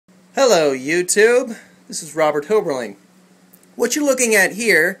Hello YouTube, this is Robert Hoberling. What you're looking at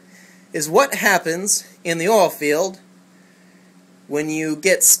here is what happens in the oil field when you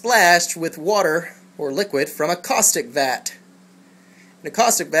get splashed with water or liquid from a caustic vat. In a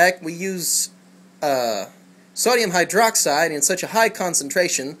caustic vat we use sodium hydroxide in such a high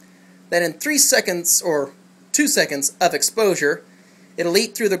concentration that in 3 seconds or 2 seconds of exposure it'll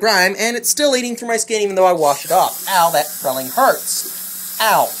eat through the grime, and it's still eating through my skin even though I wash it off. Ow, that drilling hurts.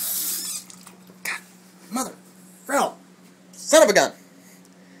 Ow. Mother, frill, son of a gun.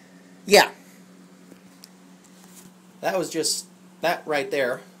 Yeah. That right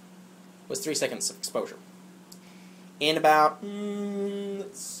there was 3 seconds of exposure. In about,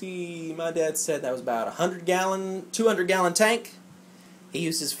 let's see, my dad said that was about a 200-gallon tank. He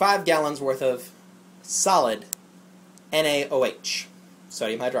uses 5 gallons worth of solid NaOH,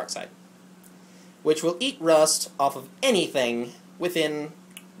 sodium hydroxide, which will eat rust off of anything within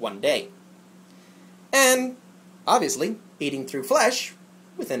 1 day. And, obviously, eating through flesh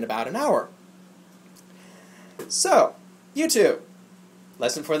within about an hour. So, YouTube,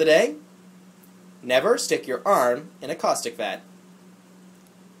 lesson for the day: never stick your arm in a caustic vat.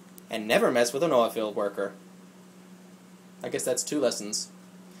 And never mess with an oilfield worker. I guess that's 2 lessons,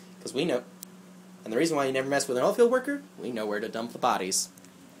 because we know. And the reason why you never mess with an oilfield worker, we know where to dump the bodies.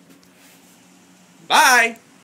 Bye!